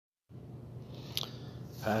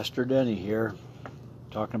Pastor Denny here,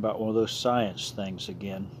 talking about one of those science things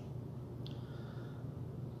again.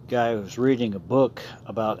 Guy was reading a book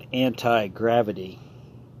about anti-gravity.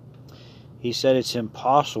 He said it's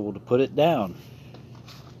impossible to put it down.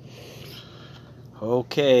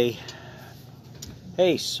 Okay.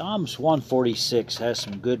 Hey, Psalms 146 has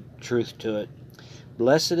some good truth to it.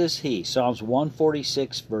 Blessed is he, Psalms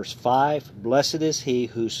 146 verse 5, blessed is he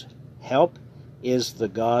whose help is the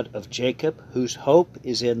God of Jacob, whose hope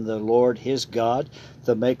is in the Lord his God,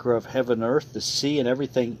 the maker of heaven and earth, the sea and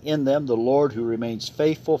everything in them, the Lord who remains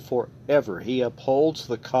faithful forever. He upholds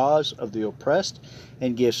the cause of the oppressed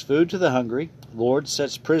and gives food to the hungry. The Lord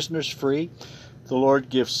sets prisoners free. The Lord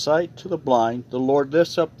gives sight to the blind. The Lord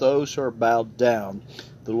lifts up those who are bowed down.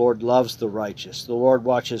 The Lord loves the righteous. The Lord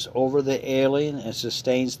watches over the alien and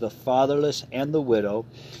sustains the fatherless and the widow,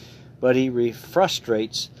 but he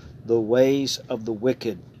frustrates the ways of the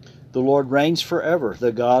wicked. The Lord reigns forever,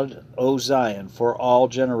 the God, O Zion, for all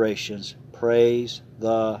generations. Praise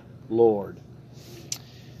the Lord.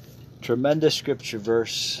 Tremendous scripture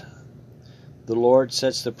verse. The Lord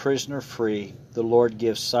sets the prisoner free. The Lord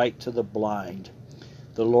gives sight to the blind.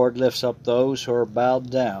 The Lord lifts up those who are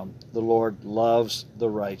bowed down. The Lord loves the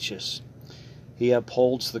righteous. He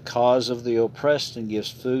upholds the cause of the oppressed and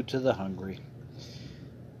gives food to the hungry.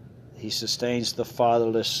 He sustains the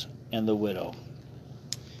fatherless and the widow.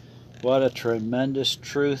 What a tremendous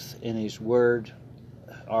truth in His Word.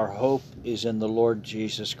 Our hope is in the Lord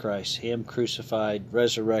Jesus Christ, Him crucified,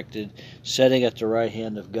 resurrected, sitting at the right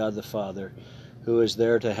hand of God the Father, who is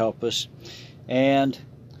there to help us and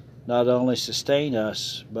not only sustain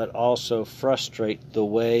us, but also frustrate the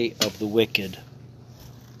way of the wicked.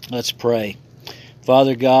 Let's pray.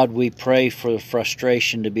 Father God, we pray for the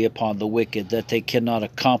frustration to be upon the wicked, that they cannot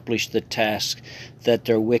accomplish the task that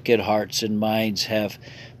their wicked hearts and minds have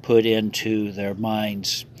put into their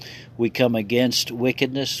minds. We come against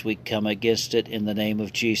wickedness. We come against it in the name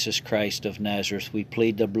of Jesus Christ of Nazareth. We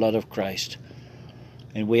plead the blood of Christ.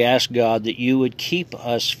 And we ask, God, that you would keep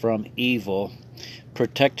us from evil,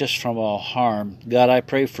 protect us from all harm. God, I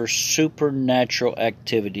pray for supernatural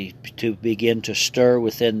activity to begin to stir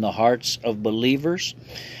within the hearts of believers,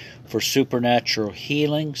 for supernatural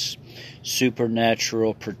healings,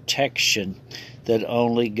 supernatural protection that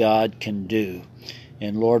only God can do.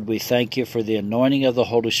 And Lord, we thank you for the anointing of the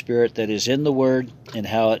Holy Spirit that is in the Word and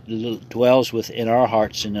how it dwells within our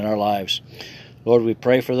hearts and in our lives. Lord, we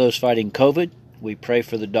pray for those fighting COVID. We pray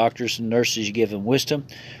for the doctors and nurses. You give them wisdom.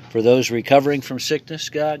 For those recovering from sickness,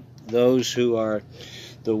 God, those who are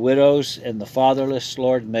the widows and the fatherless,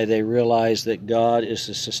 Lord, may they realize that God is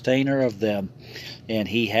the sustainer of them, and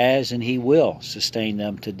He has and He will sustain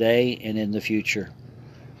them today and in the future.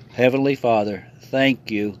 Heavenly Father, thank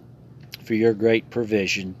you for your great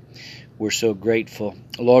provision. We're so grateful.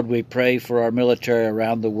 Lord, we pray for our military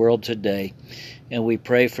around the world today, and we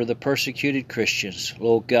pray for the persecuted Christians.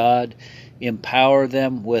 Lord God, empower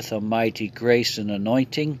them with a mighty grace and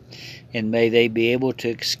anointing, and may they be able to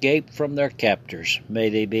escape from their captors. May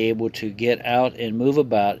they be able to get out and move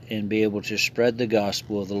about and be able to spread the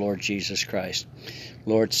gospel of the Lord Jesus Christ.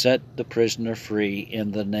 Lord, set the prisoner free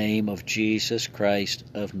in the name of Jesus Christ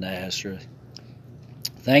of Nazareth.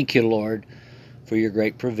 Thank you, Lord, for your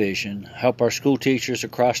great provision. Help our school teachers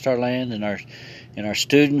across our land and our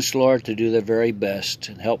students, Lord, to do their very best,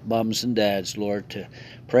 and help moms and dads, Lord, to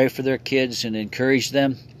pray for their kids and encourage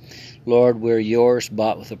them. Lord, we're yours,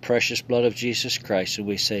 bought with the precious blood of Jesus Christ, and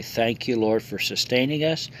we say thank you, Lord, for sustaining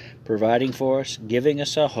us, providing for us, giving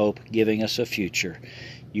us a hope, giving us a future.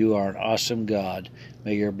 You are an awesome God.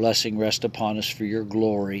 May your blessing rest upon us for your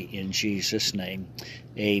glory in Jesus' name.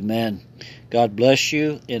 Amen. God bless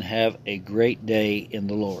you and have a great day in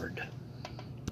the Lord.